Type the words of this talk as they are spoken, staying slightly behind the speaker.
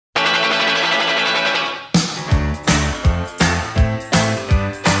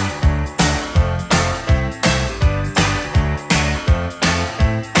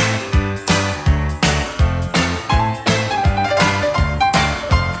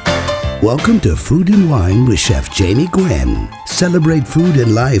Welcome to Food and Wine with Chef Jamie Gwen. Celebrate food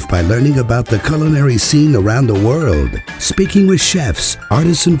and life by learning about the culinary scene around the world. Speaking with chefs,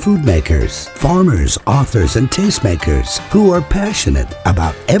 artisan food makers, farmers, authors, and tastemakers who are passionate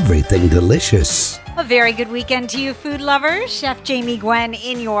about everything delicious. A very good weekend to you, food lovers. Chef Jamie Gwen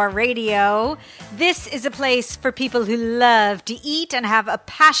in your radio. This is a place for people who love to eat and have a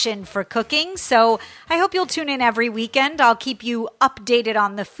passion for cooking. So I hope you'll tune in every weekend. I'll keep you updated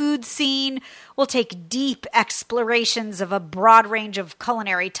on the food scene. We'll take deep explorations of a broad range of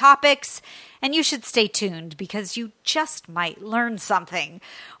culinary topics. And you should stay tuned because you just might learn something.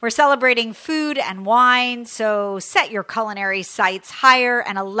 We're celebrating food and wine, so set your culinary sights higher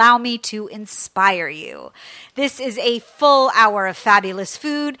and allow me to inspire you. This is a full hour of fabulous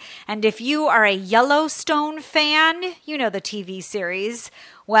food, and if you are a Yellowstone fan, you know the TV series,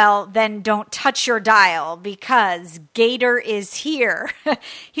 well, then don't touch your dial because Gator is here.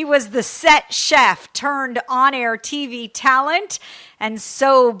 He was the set chef turned on-air TV talent and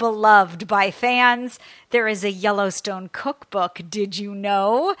so beloved by fans. There is a Yellowstone cookbook, did you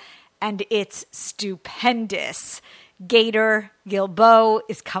know? And it's stupendous. Gator Gilbeau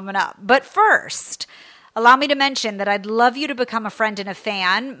is coming up. But first, allow me to mention that I'd love you to become a friend and a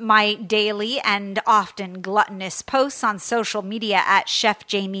fan. My daily and often gluttonous posts on social media at Chef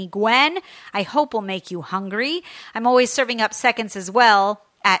Jamie Gwen, I hope will make you hungry. I'm always serving up seconds as well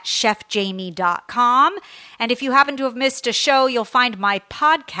at chefjamie.com. And if you happen to have missed a show, you'll find my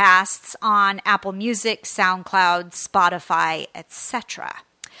podcasts on Apple Music, SoundCloud, Spotify, etc.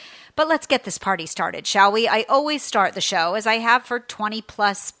 But let's get this party started, shall we? I always start the show, as I have for 20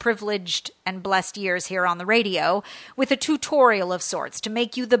 plus privileged and blessed years here on the radio, with a tutorial of sorts to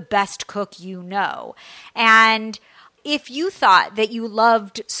make you the best cook you know. And if you thought that you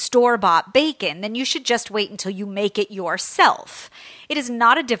loved store-bought bacon, then you should just wait until you make it yourself. It is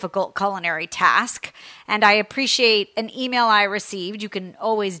not a difficult culinary task, and I appreciate an email I received. You can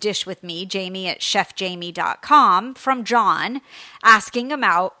always dish with me, Jamie at chefjamie.com, from John, asking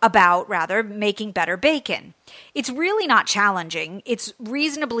about making better bacon. It's really not challenging. It's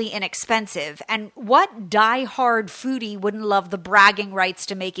reasonably inexpensive. And what die-hard foodie wouldn't love the bragging rights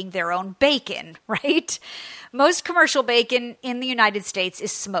to making their own bacon, right? Most commercial bacon in the United States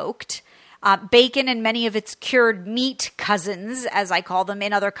is smoked. Bacon and many of its cured meat cousins, as I call them,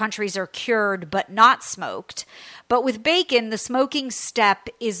 in other countries are cured but not smoked. But with bacon, the smoking step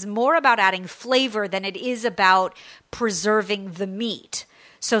is more about adding flavor than it is about preserving the meat.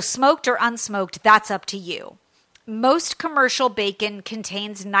 So smoked or unsmoked, that's up to you. Most commercial bacon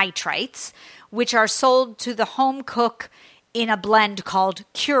contains nitrites, which are sold to the home cook in a blend called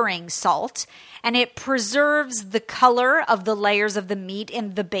curing salt, and it preserves the color of the layers of the meat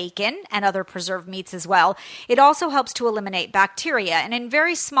in the bacon and other preserved meats as well. It also helps to eliminate bacteria, and in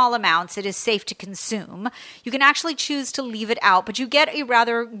very small amounts, it is safe to consume. You can actually choose to leave it out, but you get a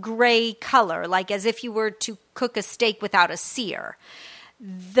rather gray color, like as if you were to cook a steak without a sear.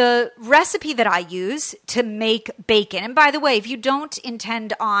 The recipe that I use to make bacon, and by the way, if you don't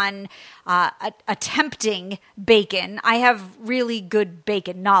intend on attempting bacon, I have really good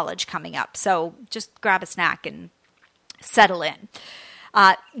bacon knowledge coming up, so just grab a snack and settle in.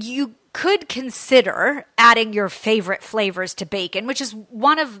 You could consider adding your favorite flavors to bacon, which is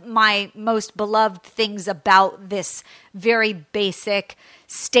one of my most beloved things about this very basic,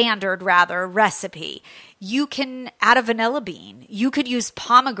 standard recipe. You can add a vanilla bean. You could use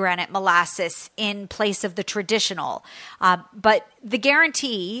pomegranate molasses in place of the traditional. But the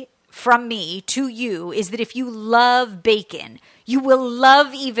guarantee from me to you is that if you love bacon, you will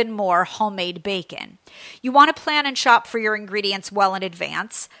love even more homemade bacon. You want to plan and shop for your ingredients well in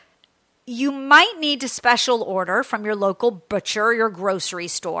advance. You might need to special order from your local butcher or your grocery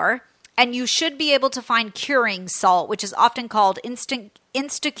store. And you should be able to find curing salt, which is often called Instacure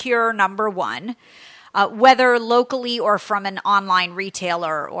 #1. Whether locally or from an online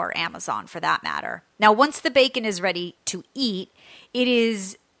retailer or Amazon for that matter. Now, once the bacon is ready to eat, it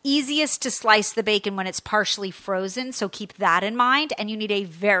is easiest to slice the bacon when it's partially frozen, so keep that in mind, and you need a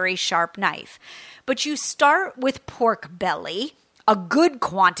very sharp knife. But you start with pork belly, a good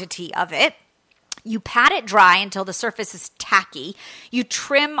quantity of it. You pat it dry until the surface is tacky. You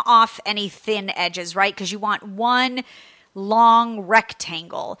trim off any thin edges, right? Because you want one long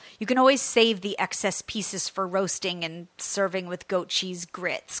rectangle. You can always save the excess pieces for roasting and serving with goat cheese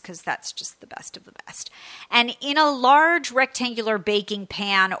grits because that's just the best of the best. And in a large rectangular baking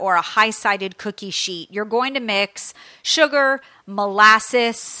pan or a high-sided cookie sheet, you're going to mix sugar,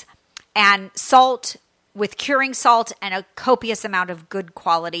 molasses, and salt, with curing salt and a copious amount of good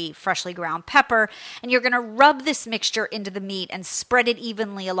quality freshly ground pepper. And you're going to rub this mixture into the meat and spread it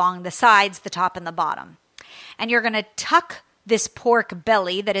evenly along the sides, the top and the bottom. And you're going to tuck this pork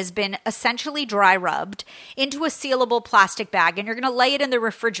belly that has been essentially dry rubbed into a sealable plastic bag, and you're going to lay it in the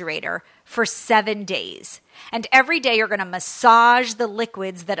refrigerator for 7 days. And every day you're going to massage the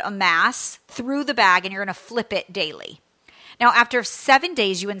liquids that amass through the bag, and you're going to flip it daily. Now, after 7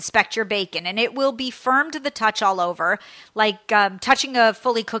 days, you inspect your bacon, and it will be firm to the touch all over, like touching a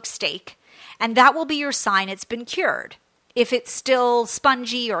fully cooked steak. And that will be your sign it's been cured. If it's still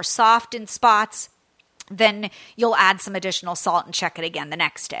spongy or soft in spots, then you'll add some additional salt and check it again the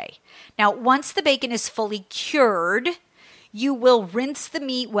next day. Now, once the bacon is fully cured, you will rinse the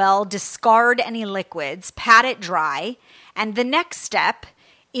meat well, discard any liquids, pat it dry, and the next step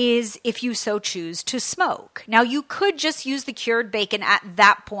is, if you so choose, to smoke. Now, you could just use the cured bacon at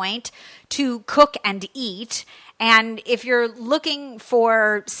that point to cook and eat. And if you're looking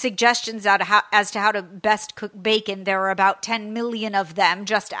for suggestions as to how to best cook bacon, there are about 10 million of them.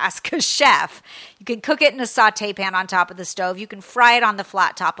 Just ask a chef. You can cook it in a saute pan on top of the stove. You can fry it on the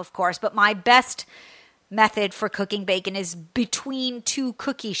flat top, of course. But my best method for cooking bacon is between 2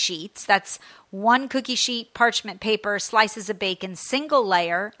 cookie sheets. That's 1 cookie sheet, parchment paper, slices of bacon, single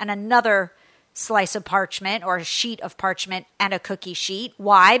layer, and another slice of parchment or a sheet of parchment and a cookie sheet.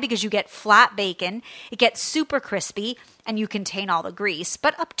 Why? Because you get flat bacon, it gets super crispy, and you contain all the grease.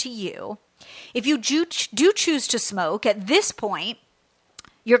 But up to you. If you do choose to smoke, at this point,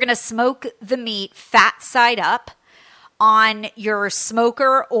 you're going to smoke the meat fat side up on your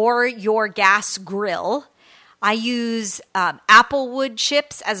smoker or your gas grill. I use applewood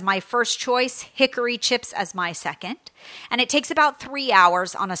chips as my first choice, hickory chips as my second. And it takes about 3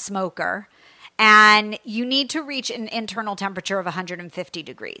 hours on a smoker. And you need to reach an internal temperature of 150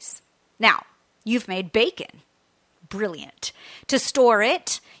 degrees. Now, you've made bacon. Brilliant. To store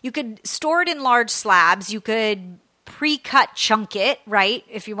it, you could store it in large slabs. You could pre-cut chunk it, right?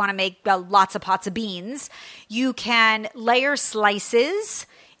 If you want to make lots of pots of beans. You can layer slices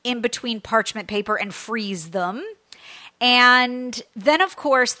in between parchment paper and freeze them. And then, of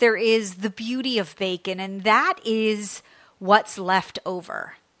course, there is the beauty of bacon, and that is what's left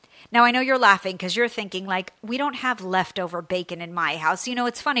over. Now, I know you're laughing because you're thinking, like, we don't have leftover bacon in my house. You know,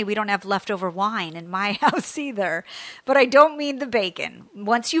 it's funny, we don't have leftover wine in my house either. But I don't mean the bacon.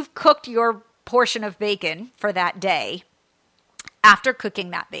 Once you've cooked your portion of bacon for that day, after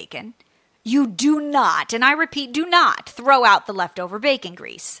cooking that bacon, you do not, and I repeat, do not throw out the leftover bacon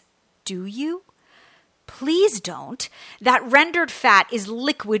grease. Do you? Please don't. That rendered fat is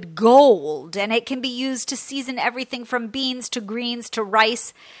liquid gold, and it can be used to season everything from beans to greens to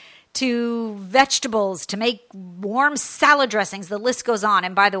rice to vegetables, to make warm salad dressings. The list goes on.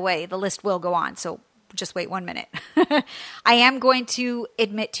 And by the way, the list will go on. So just wait 1 minute. I am going to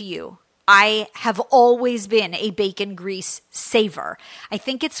admit to you, I have always been a bacon grease saver. I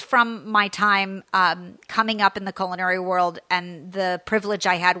think it's from my time coming up in the culinary world and the privilege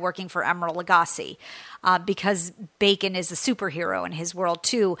I had working for Emeril Lagasse, because bacon is a superhero in his world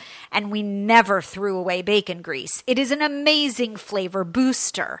too, and we never threw away bacon grease. It is an amazing flavor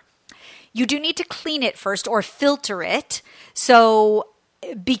booster. You do need to clean it first or filter it. So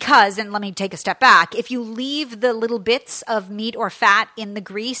because, and let me take a step back, if you leave the little bits of meat or fat in the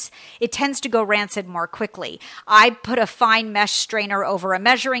grease, it tends to go rancid more quickly. I put a fine mesh strainer over a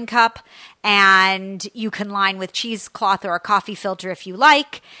measuring cup, and you can line with cheesecloth or a coffee filter if you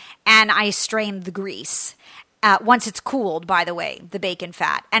like, and I strain the grease. Once it's cooled, by the way, the bacon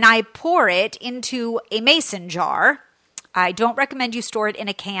fat, and I pour it into a mason jar. I don't recommend you store it in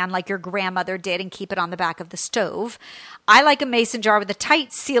a can like your grandmother did and keep it on the back of the stove. I like a mason jar with a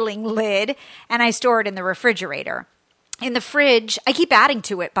tight sealing lid, and I store it in the refrigerator. In the fridge, I keep adding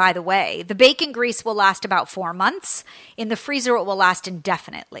to it, by the way. The bacon grease will last about 4 months. In the freezer, it will last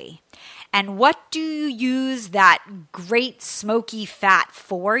indefinitely. And what do you use that great smoky fat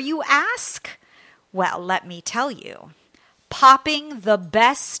for, you ask? Well, let me tell you. Popping the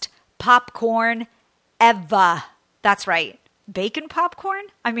best popcorn ever. That's right. Bacon popcorn?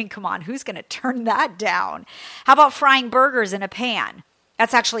 I mean, come on, who's going to turn that down? How about frying burgers in a pan?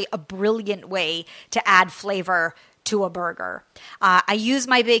 That's actually a brilliant way to add flavor to a burger. I use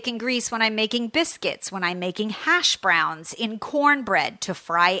my bacon grease when I'm making biscuits, when I'm making hash browns, in cornbread, to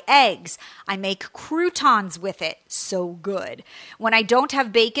fry eggs. I make croutons with it. So good. When I don't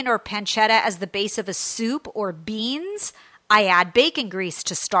have bacon or pancetta as the base of a soup or beans, I add bacon grease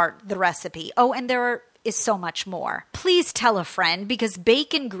to start the recipe. Oh, and there is so much more. Please tell a friend, because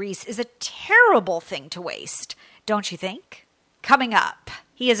bacon grease is a terrible thing to waste, don't you think? Coming up,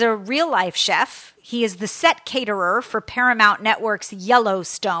 He is a real-life chef. He is the set caterer for Paramount Network's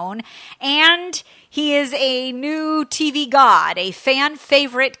Yellowstone, and he is a new TV god, a fan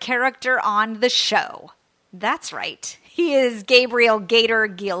favorite character on the show. That's right. He is Gabriel Gator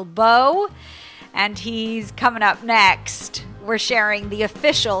Gilbeau, and he's coming up next. We're sharing the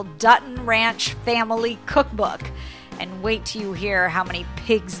official Dutton Ranch family cookbook. And wait till you hear how many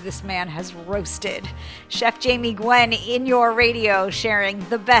pigs this man has roasted. Chef Jamie Gwen in your radio, sharing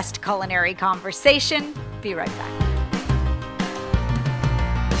the best culinary conversation. Be right back.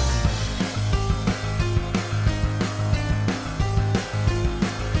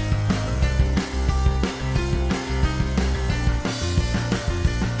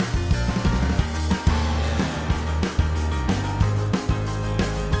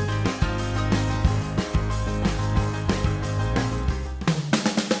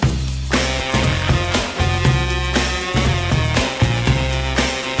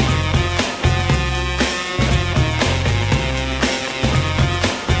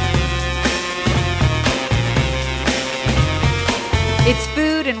 It's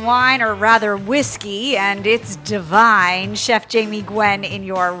food and wine, or rather whiskey, and it's divine. Chef Jamie Gwen in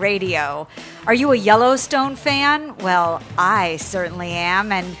your radio. Are you a Yellowstone fan? Well, I certainly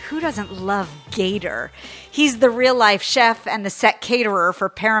am, and who doesn't love Gator? He's the real-life chef and the set caterer for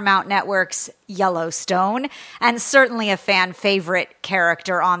Paramount Network's Yellowstone, and certainly a fan favorite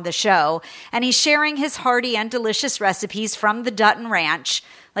character on the show. And he's sharing his hearty and delicious recipes from the Dutton Ranch,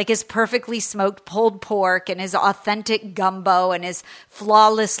 like his perfectly smoked pulled pork and his authentic gumbo and his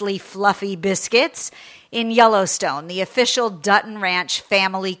flawlessly fluffy biscuits, in Yellowstone, the official Dutton Ranch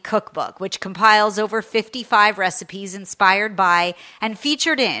family cookbook, which compiles over 55 recipes inspired by and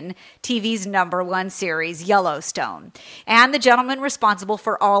featured in TV's #1 series, Yellowstone. And the gentleman responsible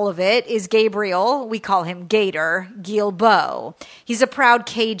for all of it is Gabriel, we call him Gator, Gilbeau. He's a proud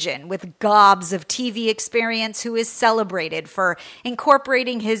Cajun with gobs of TV experience who is celebrated for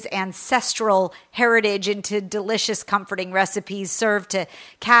incorporating his ancestral heritage into delicious, comforting recipes served to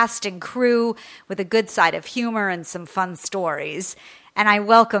cast and crew with a good side of humor and some fun stories. And I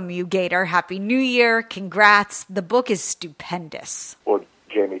welcome you, Gator. Happy New Year. Congrats. The book is stupendous. Well,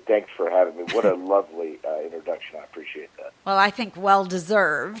 Jamie, thanks for having me. What a lovely introduction. I appreciate that. Well, I think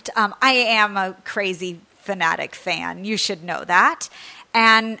well-deserved. I am a crazy fanatic fan. You should know that.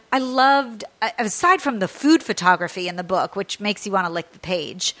 And I loved, aside from the food photography in the book, which makes you want to lick the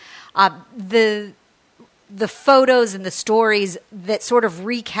page, the photos and the stories that sort of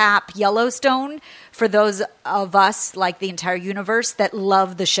recap Yellowstone for those of us, like the entire universe, that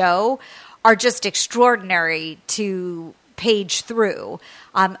love the show are just extraordinary to page through.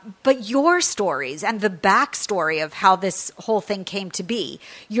 But your stories and the backstory of how this whole thing came to be,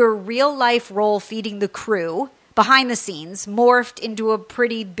 your real-life role feeding the crew behind the scenes morphed into a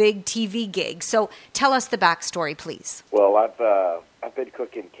pretty big TV gig. So tell us the backstory, please. Well, I've been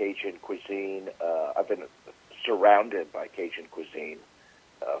cooking Cajun cuisine. I've been surrounded by Cajun cuisine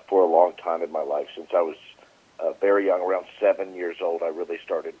for a long time in my life. Since I was very young, around 7 years old, I really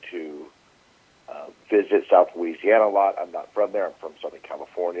started to visit South Louisiana a lot. I'm not from there. I'm from Southern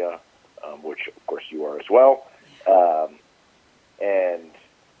California, which, of course, you are as well.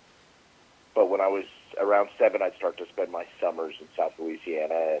 But when I was around 7, I'd start to spend my summers in South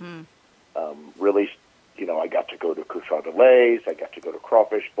Louisiana and really, I got to go to couchon de laits. I got to go to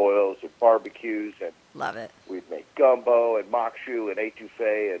crawfish boils and barbecues, and love it. We'd make gumbo and makshu and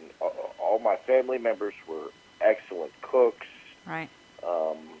etouffee, and all my family members were excellent cooks. Right.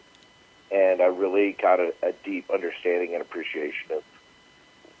 And I really got a deep understanding and appreciation of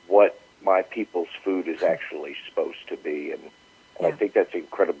what my people's food is actually supposed to be, and I think that's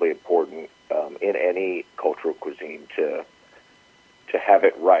incredibly important in any cultural cuisine to have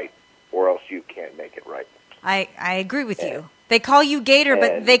it right, or else you can't make it right. I agree with you. They call you Gator,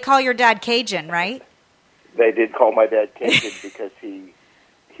 but they call your dad Cajun, right? They did call my dad Cajun because he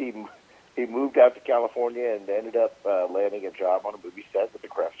moved out to California and ended up landing a job on a movie set with a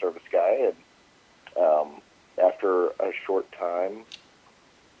craft service guy. And after a short time,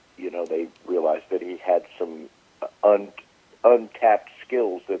 they realized that he had some untapped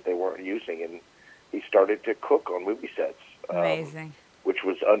skills that they weren't using, and he started to cook on movie sets. Amazing. Which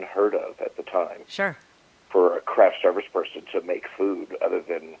was unheard of at the time. Sure. For a craft service person to make food other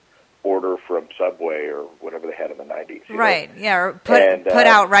than order from Subway or whatever they had in the 90s. Right, yeah, or put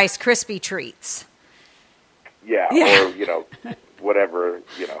out Rice Krispie treats. Yeah, or, whatever,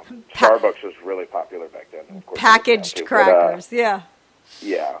 Starbucks was really popular back then. Of course, packaged crackers, Yeah,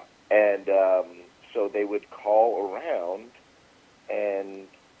 and so they would call around and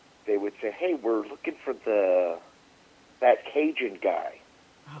they would say, hey, we're looking for that Cajun guy.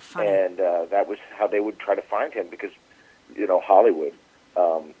 Oh, funny. And that was how they would try to find him because, Hollywood.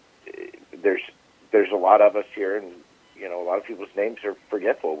 There's a lot of us here, and a lot of people's names are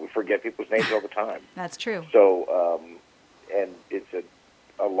forgetful. We forget people's names all the time. That's true. So, and it's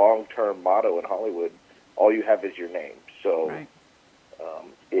a long-term motto in Hollywood. All you have is your name. So, right.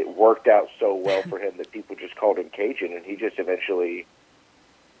 It worked out so well for him that people just called him Cajun, and he just eventually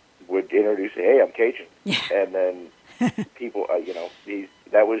would introduce, "Hey, I'm Cajun," and then people,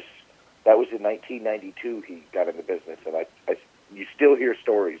 that was in 1992. He got in the business, and you still hear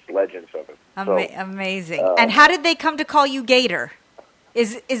stories, legends of it. Amazing. And how did they come to call you Gator?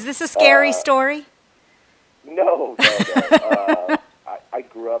 Is this a scary story? No. I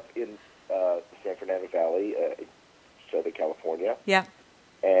grew up in the San Fernando Valley, Southern California. Yeah.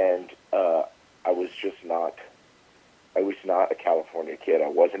 And I was not a California kid. I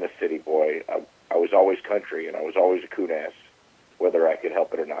wasn't a city boy. I was always country, and I was always a coon-ass, whether I could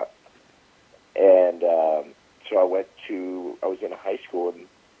help it or not. And so I was in high school, and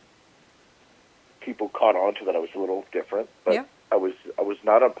people caught on to that I was a little different. But I was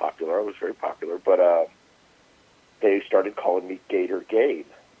not unpopular. I was very popular. But they started calling me Gator Gabe.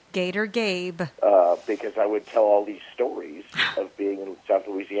 Gator Gabe. Because I would tell all these stories of being in South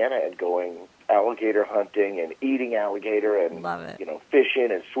Louisiana and going alligator hunting and eating alligator and Love it.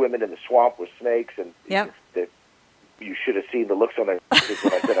 Fishing and swimming in the swamp with snakes. And you should have seen the looks on their faces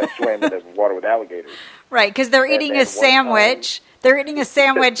when I said I swam in the water with alligators. Right, because they're eating a sandwich. They're eating a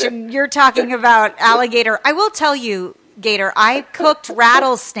sandwich, and you're talking about alligator. I will tell you, Gator, I cooked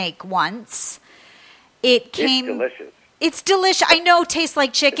rattlesnake once. It's delicious. It's delicious. I know it tastes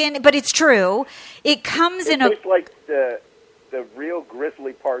like chicken, but it's true. It comes in tastes like the real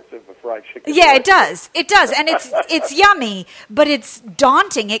grisly parts of a fried chicken. Yeah, it does. It does. And it's yummy, but it's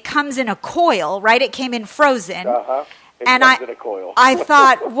daunting. It comes in a coil, right? It came in frozen. Uh-huh. In a coil. I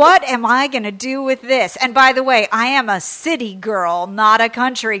thought, what am I going to do with this? And by the way, I am a city girl, not a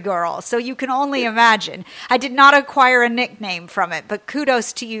country girl. So you can only imagine. I did not acquire a nickname from it, but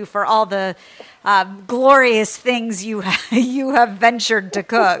kudos to you for all the glorious things you have ventured to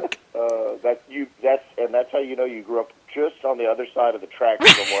cook. That's how you know you grew up just on the other side of the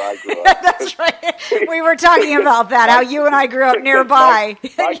tracks from where I grew up. That's right. We were talking about that, how you and I grew up nearby.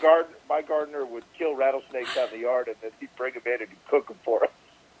 My gardener would kill rattlesnakes out in the yard, and then he'd bring them in and he'd cook them for us.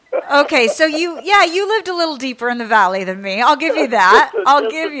 Okay, so you lived a little deeper in the valley than me. I'll give you that.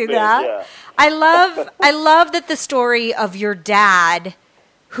 Yeah. I love that the story of your dad,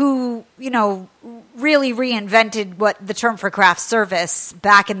 who, really reinvented what the term for craft service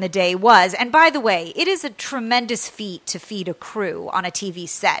back in the day was. And by the way, it is a tremendous feat to feed a crew on a TV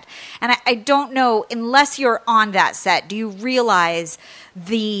set. And I don't know, unless you're on that set, do you realize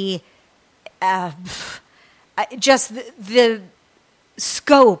the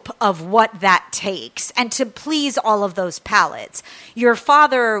scope of what that takes, and to please all of those palates. Your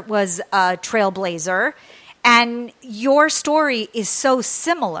father was a trailblazer, and your story is so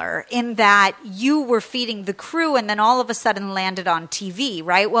similar in that you were feeding the crew and then all of a sudden landed on TV,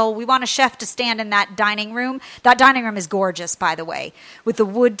 right? Well, we want a chef to stand in that dining room. That dining room is gorgeous, by the way, with the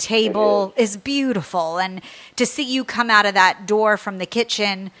wood table is beautiful. And to see you come out of that door from the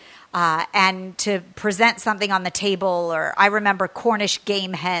kitchen and to present something on the table, or I remember Cornish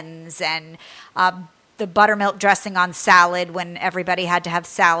game hens and the buttermilk dressing on salad when everybody had to have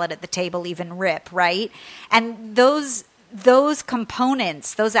salad at the table, even Rip, right? And those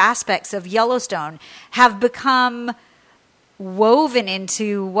components, those aspects of Yellowstone have become woven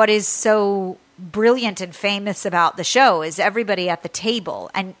into what is so brilliant and famous about the show, is everybody at the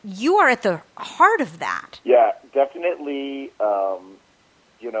table. And you are at the heart of that. Yeah, definitely.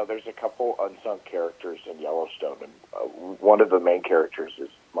 There's a couple unsung characters in Yellowstone, and one of the main characters is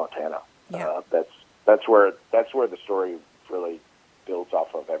Montana. Yeah. That's where the story really builds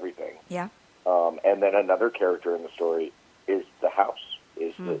off of everything. Yeah. And then another character in the story is the house,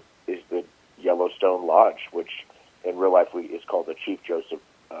 is the Yellowstone Lodge, which in real life is called the Chief Joseph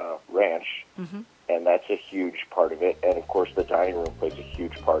Ranch, and that's a huge part of it. And of course, the dining room plays a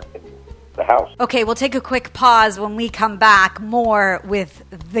huge part in the house. Okay, we'll take a quick pause. When we come back, more with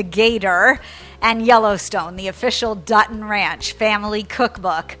the Gator and Yellowstone, the official Dutton Ranch family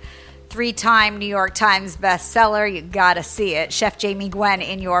cookbook. 3-time New York Times bestseller. You gotta see it. Chef Jamie Gwen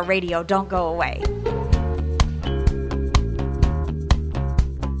in your radio. Don't go away.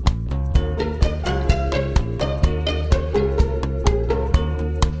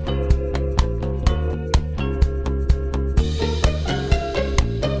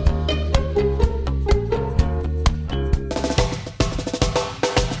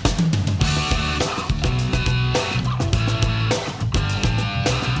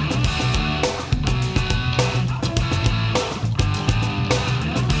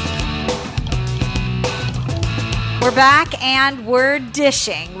 We're back and we're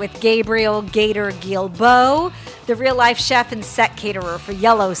dishing with Gabriel Gator Gilbeau, the real-life chef and set caterer for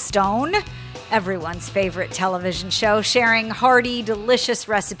Yellowstone, everyone's favorite television show, sharing hearty, delicious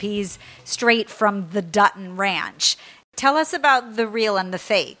recipes straight from the Dutton Ranch. Tell us about the real and the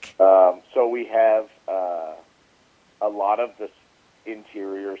fake. So we have a lot of the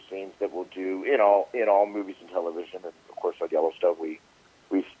interior scenes that we'll do in all movies and television, and of course on Yellowstone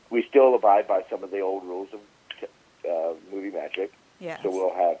we still abide by some of the old rules of movie magic. Yes. So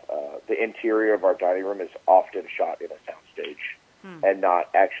we'll have the interior of our dining room is often shot in a soundstage and not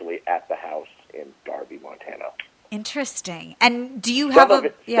actually at the house in Darby, Montana. Interesting. And do you have some of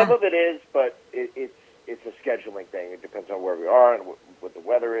it is, but it's a scheduling thing. It depends on where we are and what the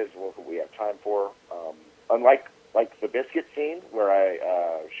weather is, what we have time for. Unlike the biscuit scene where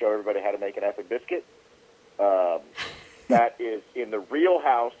I show everybody how to make an epic biscuit, that is in the real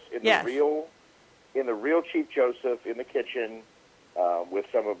house, in the real Chief Joseph, in the kitchen, with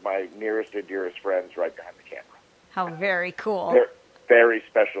some of my nearest and dearest friends right behind the camera. How very cool. Very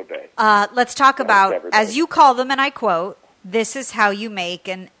special day. Let's talk about, as you call them, and I quote, "This is how you make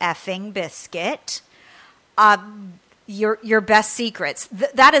an effing biscuit." Your best secrets.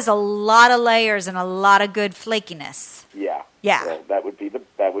 That is a lot of layers and a lot of good flakiness. Yeah. Well, that would be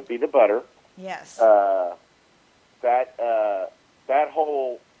the butter. Yes.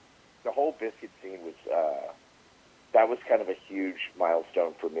 The whole biscuit scene was that was kind of a huge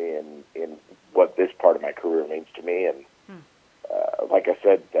milestone for me in what this part of my career means to me. And like I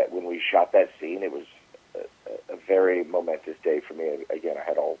said, that when we shot that scene, it was a very momentous day for me. Again, I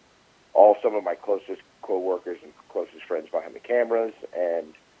had all some of my closest co-workers and closest friends behind the cameras,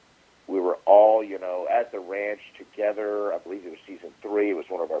 and we were all, at the ranch together. I believe it was season 3. It was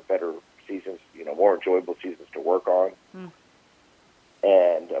one of our better seasons, more enjoyable seasons to work on.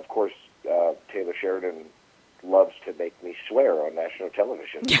 And, of course, Taylor Sheridan loves to make me swear on national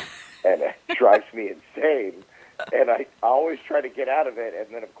television, and it drives me insane. And I always try to get out of it,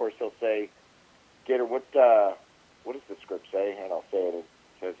 and then, of course, he'll say, "Gator, what does the script say?" And I'll say it. It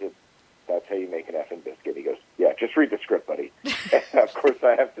says, "That's how you make an effing biscuit." He goes, "Yeah, just read the script, buddy." And of course,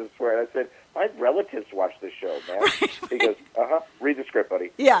 I have to swear. And I said, "My relatives watch this show, man." He goes, "Read the script,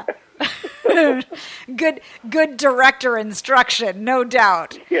 buddy." Yeah. Good director instruction, no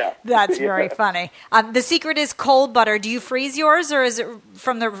doubt. Yeah. That's very funny. The secret is cold butter. Do you freeze yours, or is it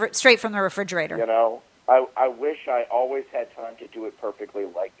straight from the refrigerator? I wish I always had time to do it perfectly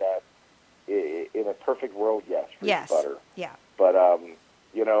like that. In a perfect world, yes, butter. Yeah. But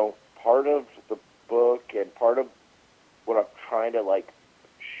part of the book and part of what I'm trying to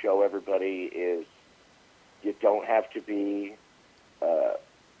show everybody is you don't have to be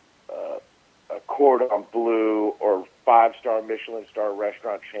a cordon bleu or 5-star Michelin star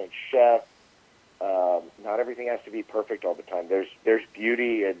restaurant chain chef. Not everything has to be perfect all the time. There's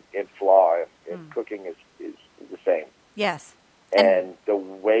beauty in flaw, and cooking is the same. Yes. And the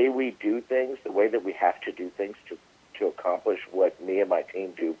way we do things, the way that we have to do things to accomplish what me and my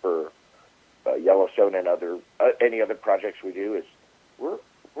team do for Yellowstone and any other projects we do is we're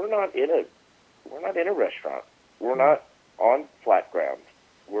not in a restaurant. We're not on flat ground.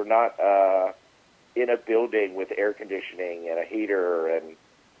 We're not in a building with air conditioning and a heater and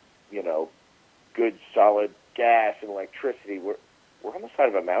good solid gas and electricity. We're on the side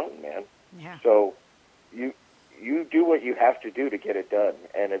of a mountain, man. Yeah. So you do what you have to do to get it done.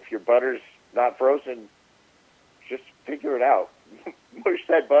 And if your butter's not frozen, just figure it out. Mush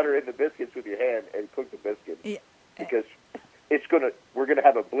that butter in the biscuits with your hand and cook the biscuits. Yeah. Because we're gonna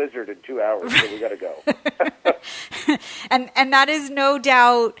have a blizzard in 2 hours, so we gotta go. and that is no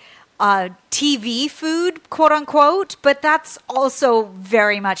doubt TV food, quote unquote, but that's also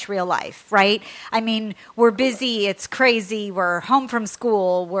very much real life, right? I mean, we're busy, it's crazy, we're home from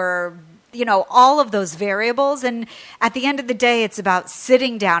school, we're all of those variables. And at the end of the day, it's about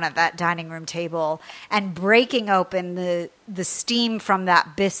sitting down at that dining room table and breaking open the steam from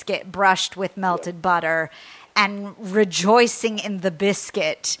that biscuit brushed with melted butter and rejoicing in the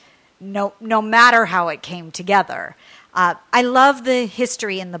biscuit, no matter how it came together. I love the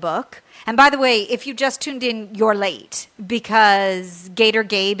history in the book. And by the way, if you just tuned in, you're late because Gator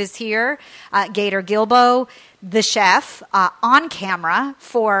Gabe is here, Gator Gilbeau, the chef, on camera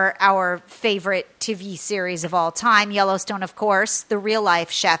for our favorite TV series of all time, Yellowstone, of course, the real-life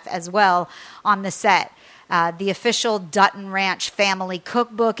chef as well on the set. The official Dutton Ranch family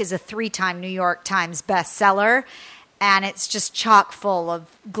cookbook is a 3-time New York Times bestseller, and it's just chock full of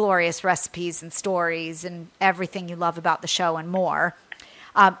glorious recipes and stories and everything you love about the show and more.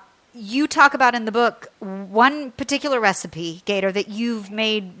 you talk about in the book one particular recipe, Gator, that you've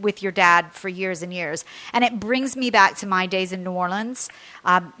made with your dad for years and years. And it brings me back to my days in New Orleans.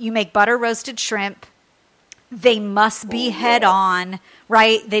 You make butter roasted shrimp. They must be head on,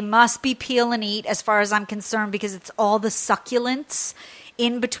 right? They must be peel and eat as far as I'm concerned, because it's all the succulence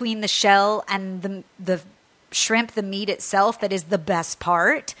in between the shell and the shrimp, the meat itself, that is the best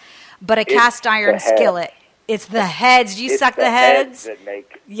part. But a cast iron skillet, it's the heads. Do you suck the heads? That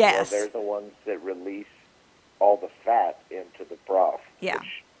make, yes. They're the ones that release all the fat into the broth. Yeah.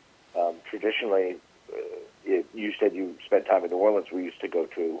 Which, traditionally, you said you spent time in New Orleans. We used to go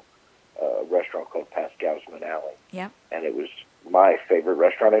to a restaurant called Pascal's Manale. Yeah. And it was my favorite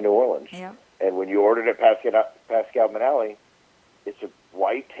restaurant in New Orleans. Yeah. And when you ordered at Pascal Manale, it's a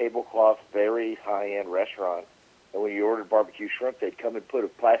white tablecloth, very high-end restaurant. And when you ordered barbecue shrimp, they'd come and put a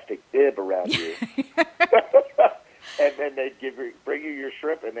plastic bib around you. And then they'd bring you your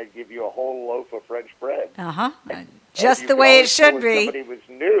shrimp, and they'd give you a whole loaf of French bread. Uh-huh. Just the way it should be. Somebody was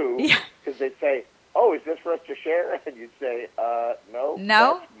new, because they'd say, "Oh, is this for us to share?" And you'd say, "No,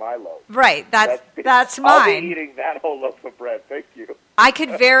 that's my loaf." Right, that's mine. I'll be eating that whole loaf of bread. Thank you. I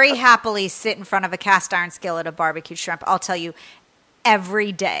could very happily sit in front of a cast iron skillet of barbecue shrimp, I'll tell you,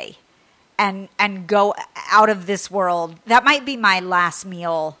 every day, and go out of this world. That might be my last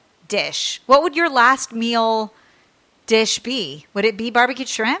meal dish. What would your last meal dish be? Would it be barbecue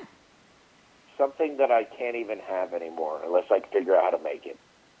shrimp? Something that I can't even have anymore unless I can figure out how to make it.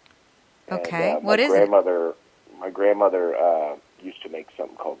 Okay, and, what is it? My grandmother used to make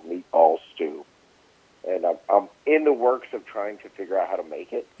something called meatball stew. And I'm in the works of trying to figure out how to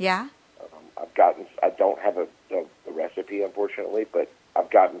make it. Yeah? I don't have a recipe, unfortunately, but I've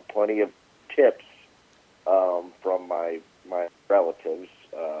gotten plenty of tips from my relatives,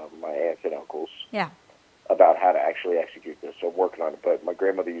 my aunts and uncles, about how to actually execute this. So I'm working on it. But my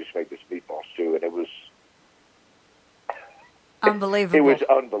grandmother used to make this meatball stew, and it was unbelievable. It was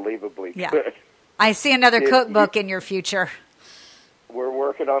unbelievably good. I see another cookbook in your future. We're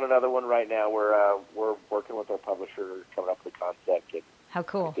working on another one right now. We're working with our publisher, coming up with a concept. And how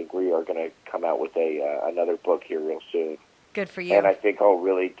cool! I think we are going to come out with another book here real soon. Good for you. And I think I'll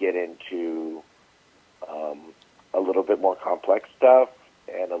really get into a little bit more complex stuff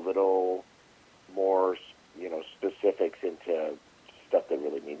and a little more, specifics into stuff that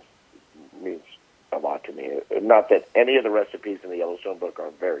really means a lot to me. Not that any of the recipes in the Yellowstone book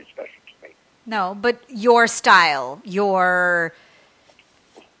are very special to me. No, but your style, your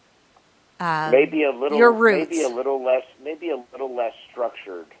maybe a little, your roots, maybe a little less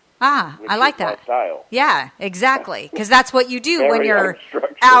structured. I like that. My style. Yeah, exactly, because that's what you do when you're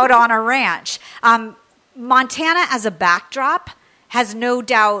unstructured. Out on a ranch. Montana, as a backdrop, has no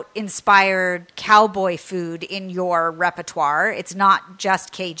doubt inspired cowboy food in your repertoire. It's not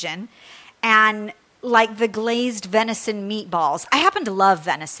just Cajun, and like the glazed venison meatballs. I happen to love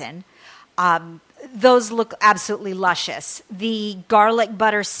venison. Those look absolutely luscious. The garlic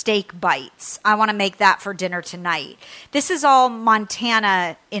butter steak bites. I want to make that for dinner tonight. This is all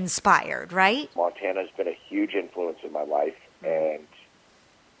Montana inspired, right? Montana's been a huge influence in my life, and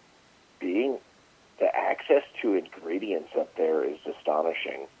being the access to ingredients up there is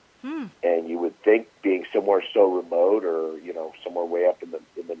astonishing. And you would think, being somewhere so remote, or somewhere way up in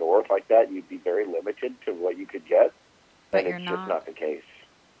the north like that, you'd be very limited to what you could get. But and you're it's not. just not the case.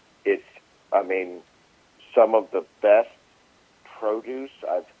 Some of the best produce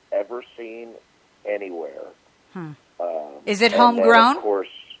I've ever seen anywhere. Is it homegrown? Of course.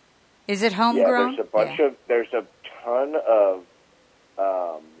 Is it homegrown? Yeah, there's a ton of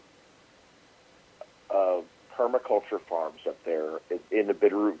permaculture farms up there in the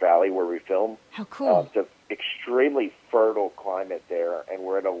Bitterroot Valley where we film. How cool. It's an extremely fertile climate there, and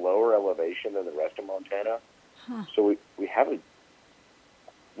we're at a lower elevation than the rest of Montana. So we have a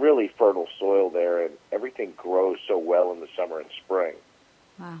really fertile soil there, and everything grows so well in the summer and spring.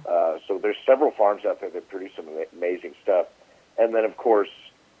 Wow. So there's several farms out there that produce some amazing stuff. And then, of course,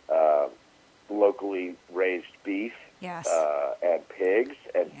 locally raised beef and pigs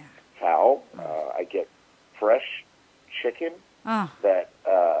and fowl. I get fresh chicken that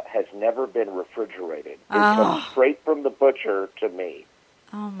has never been refrigerated. It comes straight from the butcher to me,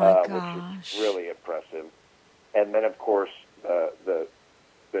 which is really impressive. And then, of course, the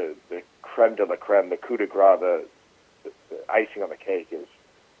creme de la creme, the coup de grace, the icing on the cake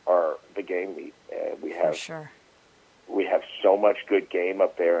are the game meat. And we have so much good game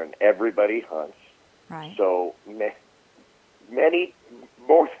up there, and everybody hunts. Right. So many,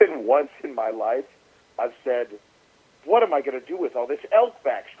 more than once in my life, I've said, "What am I going to do with all this elk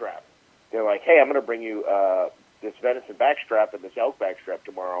backstrap?" They're like, "Hey, I'm going to bring you this venison backstrap and this elk backstrap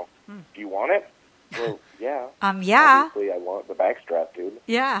tomorrow. Do you want it? Well, yeah. Yeah. Obviously, I want the backstrap, dude.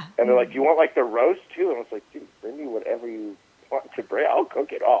 Yeah. And they're like, do you want, like, the roast, too? And I was like, dude, bring me whatever you want to bring. I'll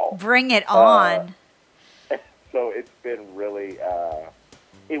cook it all. Bring it on. So it's been really,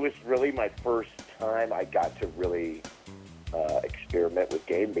 it was really my first time I got to really experiment with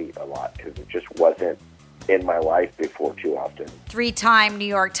game meat a lot, because it just wasn't in my life before too often. 3-time New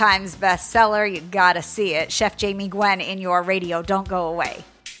York Times bestseller. You gotta see it. Chef Jamie Gwen in your radio. Don't go away.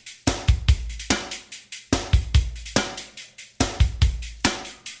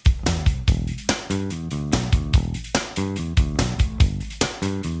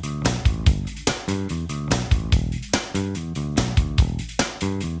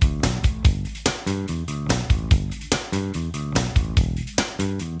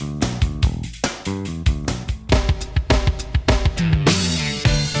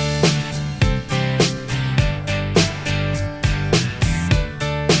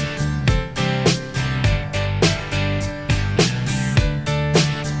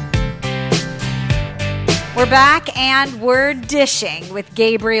 We're back and we're dishing with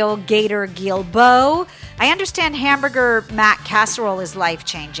Gabriel Gator Gilbeau. I understand hamburger mac casserole is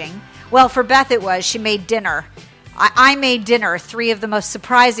life-changing. Well, for Beth it was. She made dinner. I made dinner. 3 of the most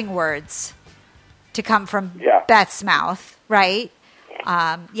surprising words to come from Beth's mouth, right?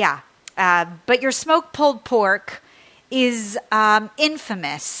 But your smoked pulled pork is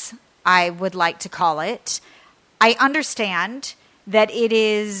infamous, I would like to call it. I understand that it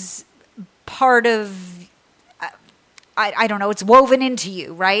is part of... I don't know, it's woven into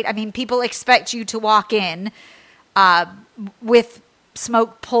you, right? I mean, people expect you to walk in with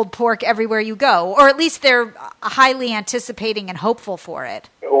smoked pulled pork everywhere you go, or at least they're highly anticipating and hopeful for it.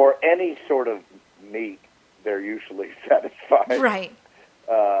 Or any sort of meat, they're usually satisfied. Right.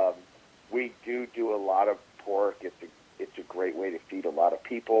 We do a lot of pork. It's a great way to feed a lot of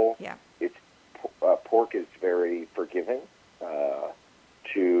people. Yeah. Pork is very forgiving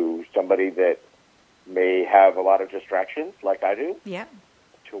to somebody that may have a lot of distractions, like I do. Yeah.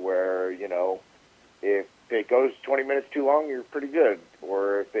 To where, if it goes 20 minutes too long, you're pretty good.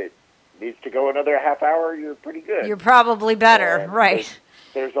 Or if it needs to go another half hour, you're pretty good. You're probably better, and right?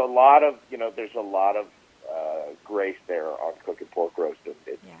 There's a lot of, grace there on cooking pork roast. And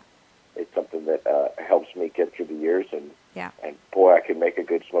it's something that helps me get through the years. And boy, I can make a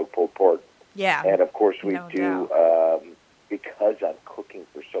good smoked pulled pork. Yeah. And of course we No do, doubt. because I'm cooking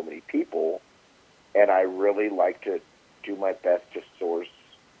for so many people, and I really like to do my best to source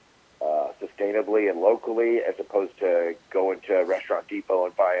sustainably and locally, as opposed to going to Restaurant Depot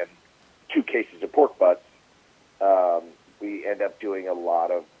and buying 2 cases of pork butts. We end up doing a lot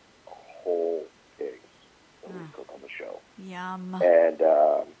of whole pigs when we cook on the show. Yum. And,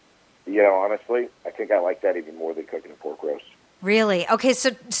 honestly, I think I like that even more than cooking a pork roast. Really? Okay,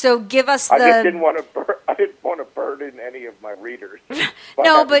 so give us the... I just didn't want to burden any of my readers.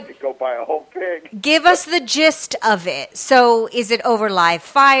 No, but to go buy a whole pig. Give us the gist of it. So, is it over live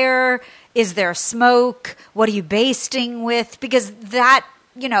fire? Is there smoke? What are you basting with? Because that,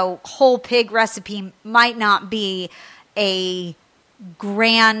 whole pig recipe might not be a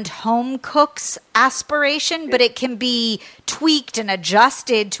grand home cook's aspiration, but it can be tweaked and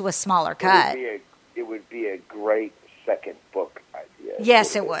adjusted to a smaller cut. It would be a great second book idea.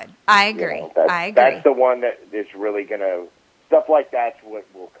 Yes, it would. I agree. I agree. That's the one that is really going to... Stuff like that's what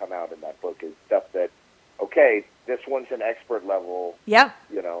will come out in that book, is stuff that, okay, this one's an expert level. Yep.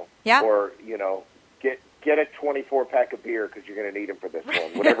 Yeah. Or, get a 24-pack of beer because you're going to need them for this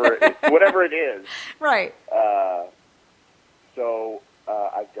one. Whatever it is. Right. So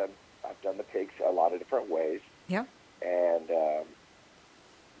I've done the pigs a lot of different ways. Yeah. And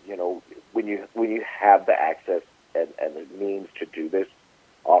when you have the access and the means to do this,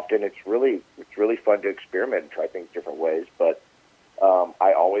 often it's really fun to experiment and try things different ways. But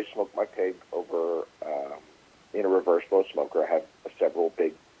I always smoke my pig over in a reverse flow smoker. I have several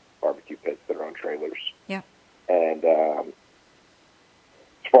big barbecue pits that are on trailers. Yeah. And as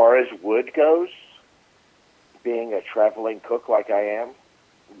far as wood goes, being a traveling cook like I am,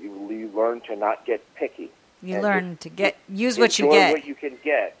 you learn to not get picky. You learn to use what you get. What you can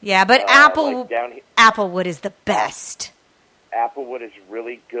get. Yeah, but applewood is the best. Applewood is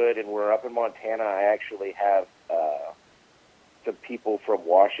really good, and we're up in Montana. I actually have some people from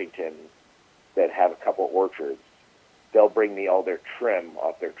Washington that have a couple of orchards. They'll bring me all their trim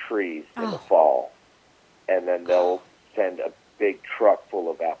off their trees in the fall, and then they'll send a big truck full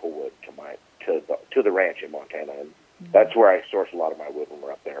of applewood to the ranch in Montana, and that's where I source a lot of my wood when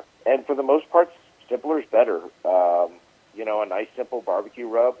we're up there. And for the most part, simpler is better. a nice simple barbecue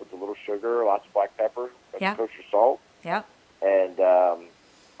rub with a little sugar, lots of black pepper, Yeah. kosher salt. Yeah. And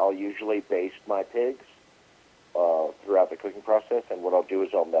I'll usually baste my pigs throughout the cooking process. And what I'll do is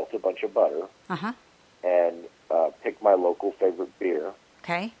I'll melt a bunch of butter and pick my local favorite beer.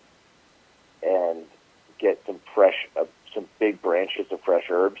 Okay. And get some some big branches of fresh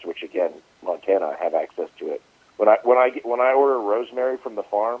herbs, which again, Montana, I have access to it. When I order rosemary from the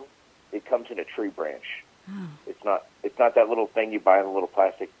farm, it comes in a tree branch. Oh. It's not that little thing you buy in a little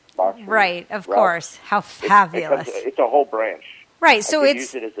plastic box. Right, of course. How fabulous! It's a whole branch. Right, so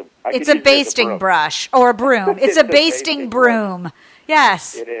it's a basting brush or a broom. It's a basting broom.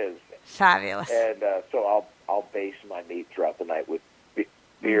 Yes, it is fabulous. And so I'll baste my meat throughout the night with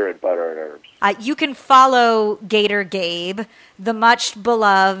beer and butter and herbs. You can follow Gator Gabe, the much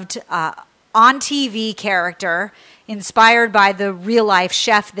beloved on TV character, inspired by the real-life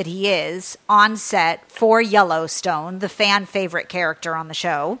chef that he is, on set for Yellowstone, the fan favorite character on the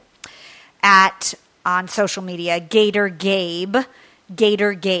show, on social media, Gator Gabe,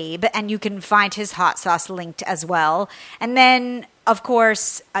 and you can find his hot sauce linked as well. And then, of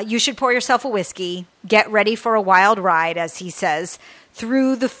course, you should pour yourself a whiskey, get ready for a wild ride, as he says,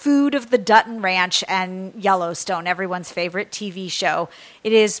 through the food of the Dutton Ranch and Yellowstone, everyone's favorite TV show.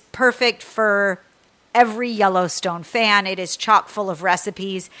 It is perfect for every Yellowstone fan. It is chock full of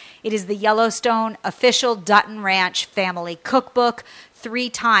recipes. It is the Yellowstone official Dutton Ranch family cookbook,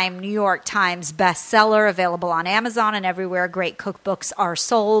 3-time New York Times bestseller, available on Amazon and everywhere great cookbooks are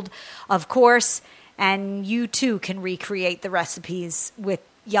sold, of course. And you too can recreate the recipes with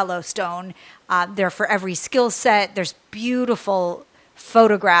Yellowstone. They're for every skill set. There's beautiful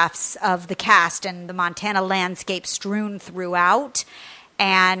photographs of the cast and the Montana landscape strewn throughout.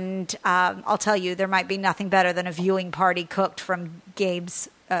 And I'll tell you, there might be nothing better than a viewing party cooked from Gabe's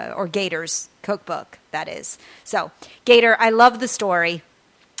or Gator's cookbook, that is. So, Gator, I love the story,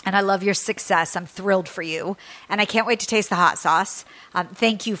 and I love your success. I'm thrilled for you, and I can't wait to taste the hot sauce.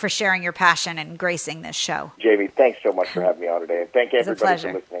 Thank you for sharing your passion and gracing this show. Jamie, thanks so much for having me on today, and thank everybody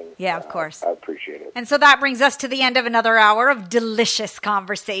for listening. Yeah, of course. I appreciate it. And so that brings us to the end of another hour of delicious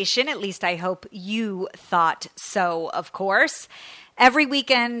conversation. At least I hope you thought so, of course. Every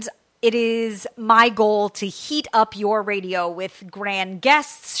weekend, it is my goal to heat up your radio with grand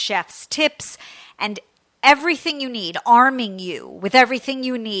guests, chefs' tips, and everything you need, arming you with everything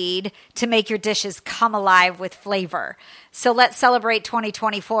you need to make your dishes come alive with flavor. So let's celebrate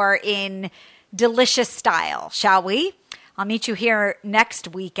 2024 in delicious style, shall we? I'll meet you here next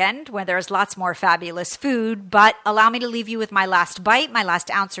weekend where there's lots more fabulous food, but allow me to leave you with my last bite, my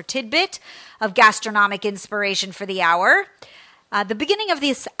last ounce or tidbit of gastronomic inspiration for the hour. The beginning of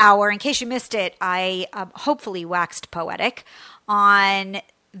this hour, in case you missed it, I hopefully waxed poetic on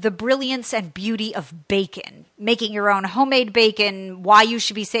the brilliance and beauty of bacon, making your own homemade bacon, why you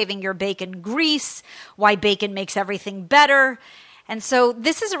should be saving your bacon grease, why bacon makes everything better. And so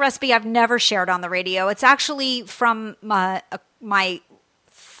this is a recipe I've never shared on the radio. It's actually from my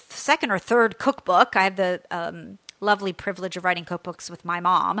second or third cookbook. I have the lovely privilege of writing cookbooks with my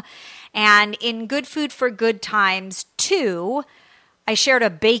mom. And in Good Food for Good Times 2, I shared a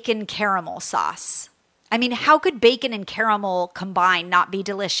bacon caramel sauce. I mean, how could bacon and caramel combine not be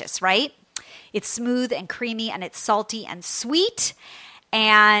delicious, right? It's smooth and creamy, and it's salty and sweet.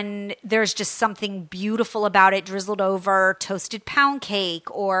 And there's just something beautiful about it, drizzled over toasted pound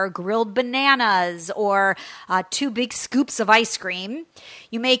cake or grilled bananas or 2 big scoops of ice cream.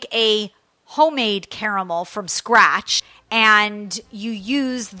 You make a homemade caramel from scratch, and you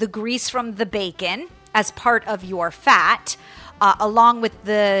use the grease from the bacon as part of your fat, along with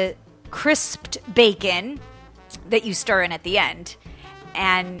the crisped bacon that you stir in at the end.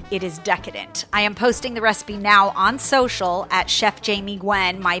 And it is decadent. I am posting the recipe now on social at Chef Jamie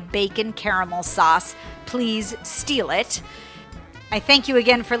Gwen, my bacon caramel sauce. Please steal it. I thank you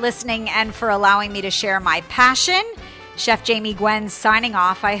again for listening and for allowing me to share my passion. Chef Jamie Gwen signing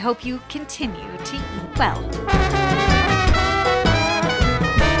off. I hope you continue to eat well.